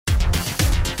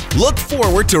Look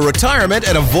forward to retirement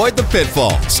and avoid the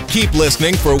pitfalls. Keep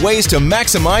listening for ways to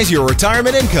maximize your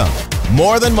retirement income.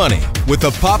 More Than Money with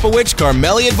the Popowich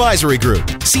Carmeli Advisory Group,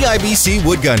 CIBC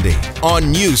Wood Gundy,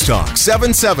 on News Talk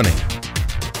 770.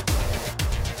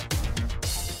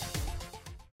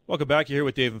 Welcome back. You're here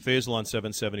with Dave and Faisal on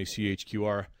 770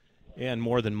 CHQR and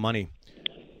More Than Money.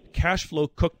 Cash flow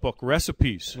cookbook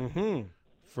recipes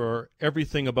for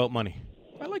everything about money.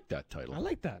 I like that title. I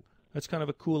like that. That's kind of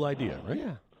a cool idea, right?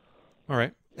 Yeah. All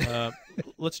right.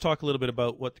 Let's talk a little bit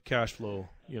about what the cash flow,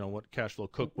 what cash flow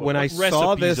cookbook. When I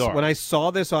saw this, are. when I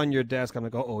saw this on your desk, I'm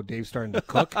like, oh, Dave's starting to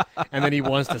cook, and then he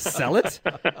wants to sell it.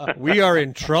 We are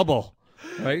in trouble,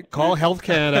 right? Call Health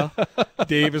Canada.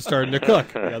 Dave is starting to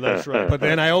cook. Yeah, that's right. But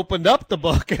then I opened up the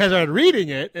book and I started reading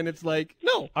it, and it's like,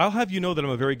 no. I'll have you know that I'm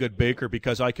a very good baker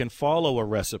because I can follow a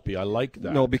recipe. I like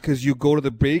that. No, because you go to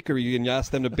the bakery and you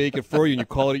ask them to bake it for you, and you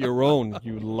call it your own.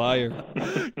 You liar.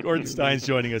 Gordon Stein's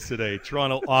joining us today,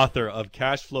 Toronto author of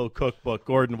Cash Flow Cookbook.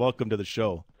 Gordon, welcome to the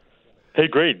show. Hey,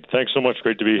 great. Thanks so much.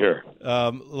 Great to be here.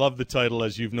 Love the title,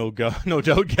 as you've no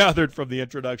doubt gathered from the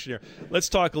introduction here. Let's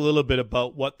talk a little bit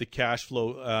about what the cash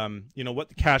flow, what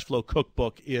the Cash Flow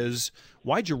Cookbook is.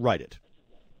 Why'd you write it?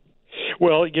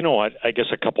 Well, I guess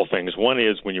a couple things. One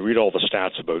is when you read all the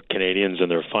stats about Canadians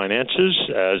and their finances,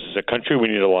 as a country, we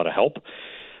need a lot of help.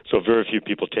 So very few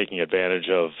people taking advantage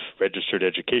of registered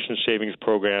education savings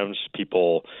programs,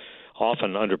 people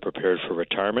often underprepared for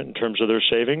retirement in terms of their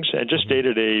savings, and just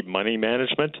day-to-day money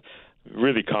management,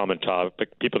 really common topic.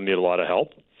 People need a lot of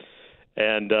help.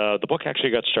 And the book actually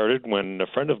got started when a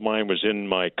friend of mine was in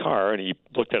my car, and he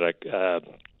looked at a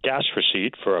gas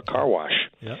receipt for a car wash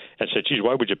and said, geez,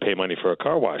 why would you pay money for a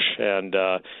car wash? And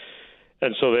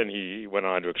so then he went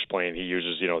on to explain he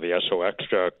uses, the SO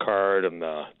Extra card and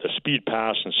the Speed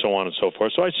Pass and so on and so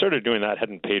forth. So I started doing that,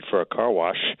 hadn't paid for a car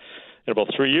wash in about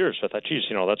 3 years. I thought, geez,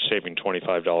 that's saving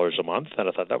 $25 a month. And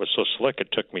I thought that was so slick, it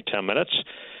took me 10 minutes.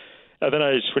 And then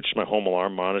I switched my home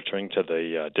alarm monitoring to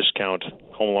the discount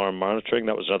home alarm monitoring.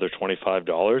 That was another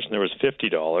 $25, and there was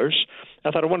 $50. I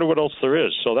thought, I wonder what else there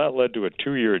is. So that led to a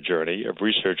 2-year journey of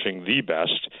researching the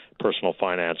best personal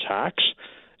finance hacks,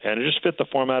 and it just fit the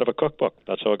format of a cookbook.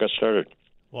 That's how it got started.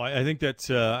 Well, I think that's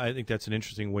an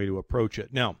interesting way to approach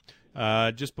it. Now,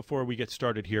 just before we get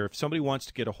started here, if somebody wants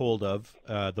to get a hold of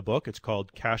the book, it's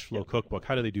called Cash Flow Cookbook.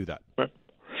 How do they do that? Right.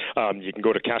 You can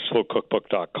go to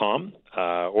cashflowcookbook.com,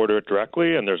 order it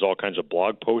directly, and there's all kinds of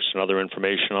blog posts and other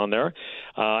information on there.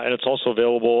 And it's also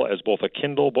available as both a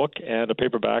Kindle book and a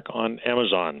paperback on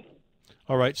Amazon.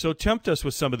 All right, so tempt us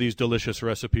with some of these delicious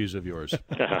recipes of yours.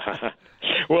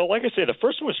 Well, like I say, the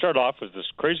first one we started off with this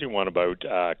crazy one about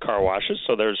car washes.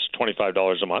 So there's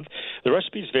 $25 a month. The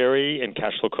recipes vary in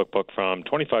Cash Flow Cookbook from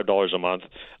 $25 a month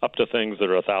up to things that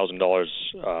are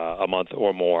 $1,000 a month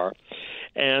or more.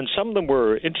 And some of them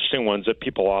were interesting ones that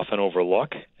people often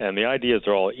overlook. And the idea is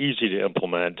they're all easy to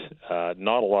implement,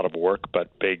 not a lot of work,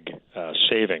 but big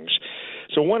savings.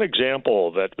 So one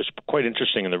example that was quite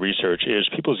interesting in the research is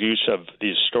people's use of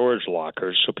these storage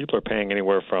lockers. So people are paying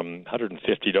anywhere from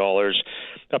 $150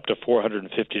 up to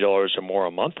 $450 or more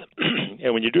a month.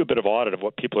 And when you do a bit of audit of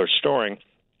what people are storing,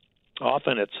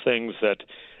 often it's things that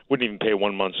wouldn't even pay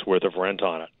 1 month's worth of rent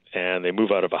on it. And they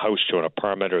move out of a house to an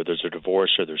apartment, or there's a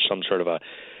divorce, or there's some sort of a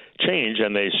change,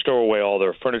 and they store away all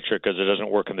their furniture because it doesn't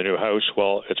work in the new house.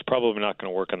 Well, it's probably not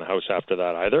going to work in the house after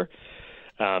that either.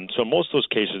 So most of those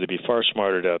cases, it'd be far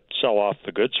smarter to sell off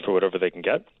the goods for whatever they can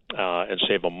get and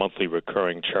save a monthly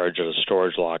recurring charge at a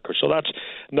storage locker. So that's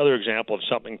another example of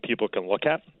something people can look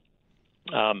at.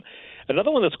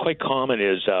 Another one that's quite common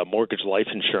is mortgage life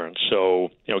insurance. So,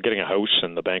 getting a house,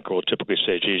 and the banker will typically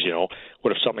say, geez,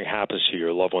 what if something happens to you?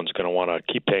 Your loved one's going to want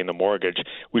to keep paying the mortgage.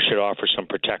 We should offer some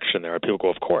protection there. And people go,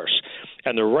 of course.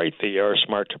 And they're right. They are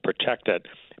smart to protect it,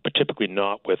 but typically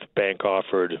not with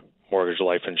bank-offered mortgage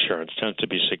life insurance. It tends to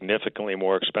be significantly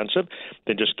more expensive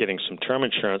than just getting some term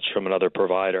insurance from another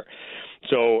provider.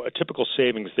 So a typical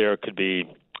savings there could be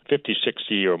 $50,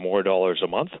 $60 or more dollars a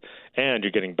month, and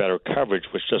you're getting better coverage,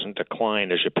 which doesn't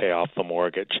decline as you pay off the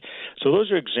mortgage. So those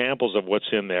are examples of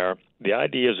what's in there. The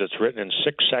idea is it's written in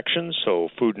 6 sections, so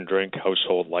food and drink,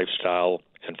 household, lifestyle,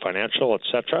 and financial,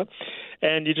 etc.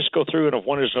 And you just go through, and if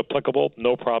one isn't applicable,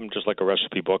 no problem, just like a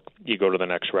recipe book, you go to the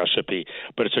next recipe.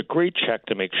 But it's a great check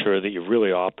to make sure that you've really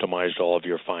optimized all of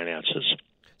your finances.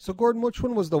 So, Gordon, which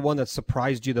one was the one that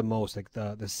surprised you the most? Like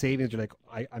the savings, you're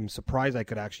like, I'm surprised I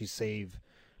could actually save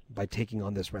by taking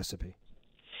on this recipe?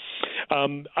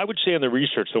 I would say in the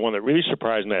research, the one that really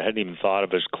surprised me I hadn't even thought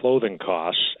of is clothing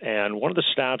costs. And one of the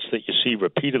stats that you see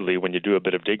repeatedly when you do a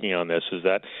bit of digging on this is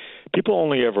that people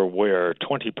only ever wear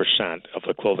 20% of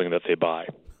the clothing that they buy.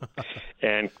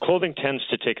 And clothing tends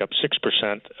to take up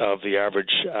 6% of the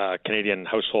average Canadian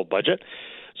household budget.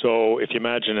 So if you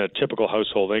imagine a typical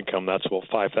household income, that's about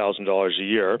 $5,000 a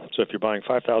year. So if you're buying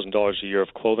 $5,000 a year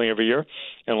of clothing every year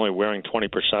and only wearing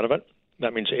 20% of it,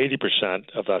 that means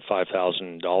 80% of that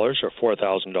 $5,000 or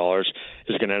 $4,000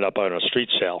 is going to end up on a street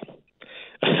sale.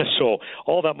 So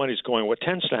all that money's going. What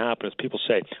tends to happen is people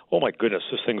say, oh, my goodness,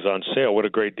 this thing's on sale. What a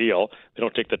great deal. They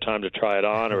don't take the time to try it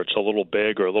on, or it's a little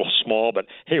big or a little small. But,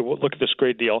 hey, look at this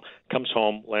great deal. Comes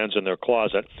home, lands in their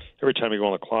closet. Every time you go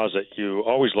in the closet, you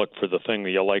always look for the thing that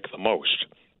you like the most.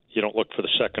 You don't look for the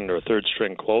second or third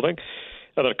string clothing.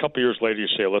 And then a couple of years later, you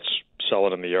say, let's sell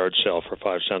it in the yard sale for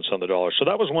 5 cents on the dollar. So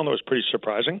that was one that was pretty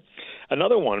surprising.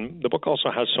 Another one, the book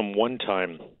also has some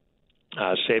one-time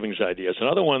savings ideas.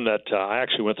 Another one that I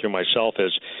actually went through myself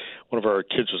is one of our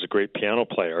kids was a great piano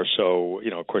player. So,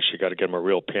 of course, you got to get him a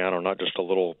real piano, not just a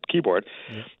little keyboard.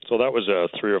 Yeah. So that was a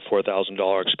 $3,000 or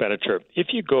 $4,000 expenditure. If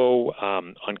you go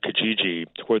on Kijiji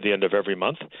toward the end of every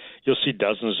month, you'll see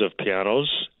dozens of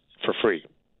pianos for free.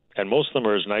 And most of them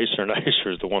are as nice or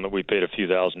nicer as the one that we paid a few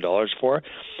 $1,000s for.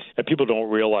 And people don't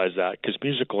realize that, because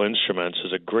musical instruments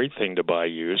is a great thing to buy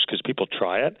used, because people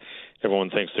try it. Everyone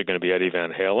thinks they're going to be Eddie Van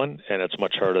Halen, and it's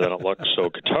much harder than it looks. So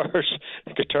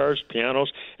guitars,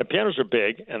 pianos, and pianos are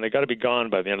big, and they got to be gone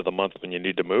by the end of the month when you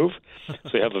need to move.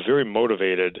 So you have a very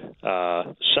motivated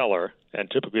seller,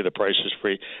 and typically the price is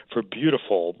free for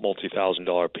beautiful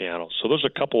multi-$1,000 pianos. So there's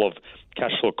a couple of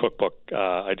cash flow cookbook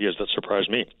ideas that surprised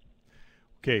me.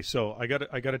 Okay, so I got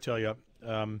to tell you,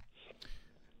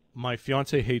 my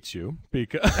fiance hates you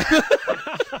because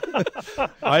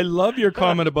I love your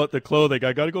comment about the clothing.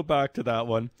 I got to go back to that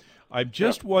one. I'm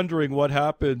just wondering what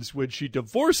happens when she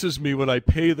divorces me when I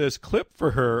pay this clip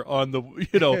for her on the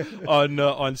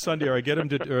on Sunday, or I get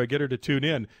her to tune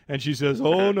in, and she says,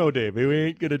 "Oh no, Dave, we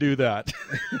ain't gonna do that."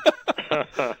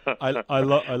 I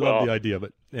love the idea of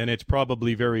it, and it's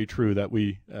probably very true that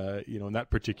we in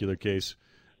that particular case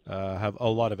have a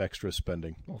lot of extra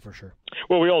spending. Oh, for sure.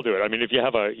 Well, we all do it. I mean, if you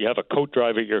have a coat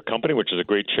drive at your company, which is a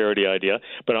great charity idea,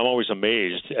 but I'm always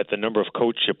amazed at the number of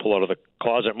coats you pull out of the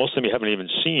closet. Most of them you haven't even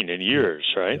seen in years,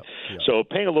 right? Yeah. So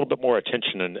paying a little bit more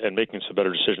attention and making some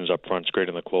better decisions up front is great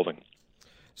in the clothing.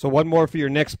 So one more for your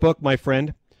next book, my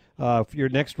friend. For your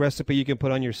next recipe you can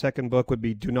put on your second book would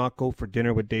be Do Not Go for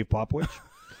Dinner with Dave Popowich.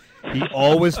 He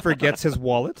always forgets his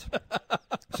wallet,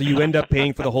 so you end up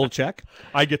paying for the whole check.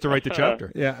 I get to write the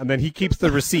chapter. Yeah, and then he keeps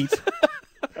the receipt.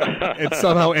 It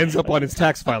somehow ends up on his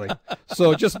tax filing.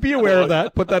 So just be aware of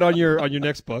that. Put that on your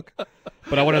next book.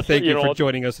 But I want to thank you for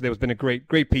joining us today. It's been a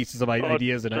great pieces of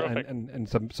ideas and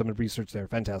some research there.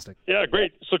 Fantastic. Yeah,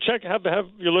 great. So have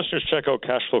your listeners check out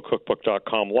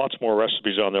cashflowcookbook.com. Lots more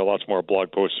recipes on there. Lots more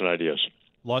blog posts and ideas.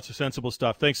 Lots of sensible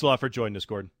stuff. Thanks a lot for joining us,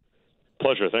 Gordon.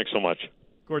 Pleasure. Thanks so much.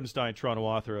 Gordon Stein, Toronto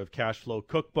author of Cash Flow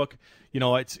Cookbook.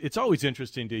 It's always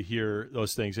interesting to hear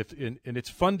those things, and it's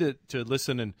fun to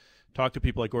listen and talk to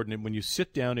people like Gordon. And when you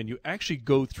sit down and you actually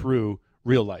go through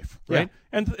real life, right?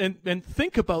 Yeah. And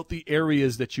think about the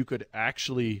areas that you could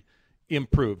actually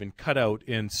improve and cut out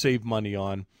and save money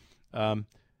on.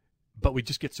 But we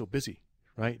just get so busy,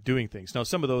 right, doing things. Now,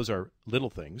 some of those are little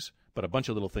things, but a bunch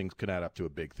of little things can add up to a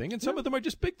big thing, and some of them are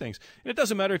just big things. And it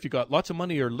doesn't matter if you got lots of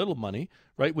money or little money,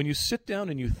 right? When you sit down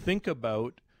and you think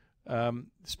about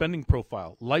spending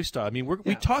profile, lifestyle. I mean,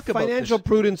 we talk about financial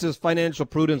prudence is financial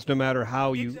prudence, no matter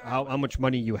how much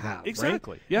money you have.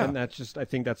 Exactly. Right? Yeah. And I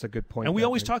think that's a good point. And we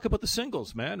always talk about the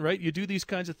singles, man. Right? You do these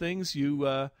kinds of things. You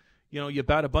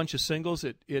bat a bunch of singles.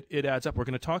 It adds up. We're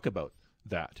going to talk about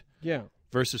that. Yeah.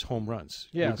 Versus home runs.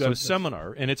 Yeah, We've got a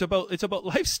seminar, and it's about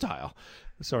lifestyle.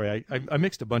 Sorry, I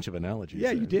mixed a bunch of analogies.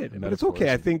 Yeah, you did, but it's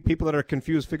okay. I think people that are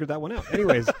confused figured that one out.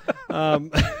 Anyways,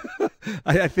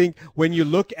 I think when you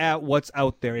look at what's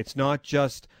out there, it's not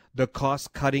just the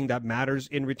cost cutting that matters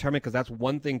in retirement, because that's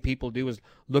one thing people do is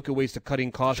look at ways to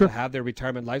cutting costs to have their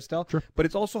retirement lifestyle. Sure. But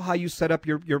it's also how you set up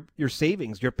your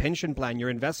savings, your pension plan, your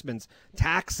investments,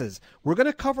 taxes. We're going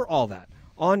to cover all that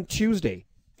on Tuesday,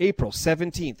 April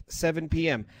 17th, 7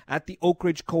 p.m. at the Oak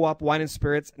Ridge Co-op Wine and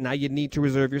Spirits. Now you need to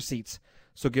reserve your seats.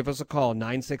 So give us a call,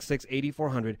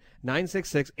 966-8400,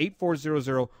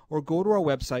 966-8400, or go to our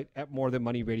website at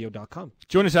morethanmoneyradio.com.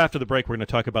 Join us after the break. We're going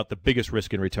to talk about the biggest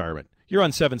risk in retirement. You're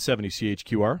on 770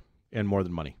 CHQR and More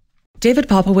Than Money. David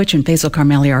Popowich and Faisal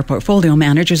Carmeli are portfolio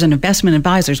managers and investment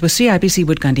advisors with CIBC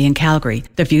Wood Gundy in Calgary.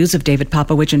 The views of David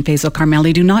Popowich and Faisal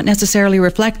Carmeli do not necessarily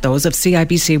reflect those of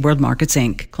CIBC World Markets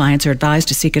Inc. Clients are advised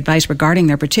to seek advice regarding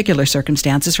their particular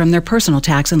circumstances from their personal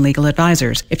tax and legal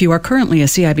advisors. If you are currently a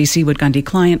CIBC Wood Gundy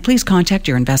client, please contact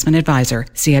your investment advisor.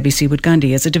 CIBC Wood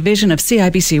Gundy is a division of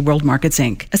CIBC World Markets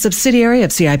Inc., a subsidiary of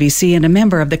CIBC and a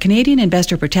member of the Canadian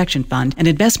Investor Protection Fund and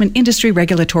Investment Industry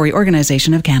Regulatory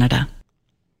Organization of Canada.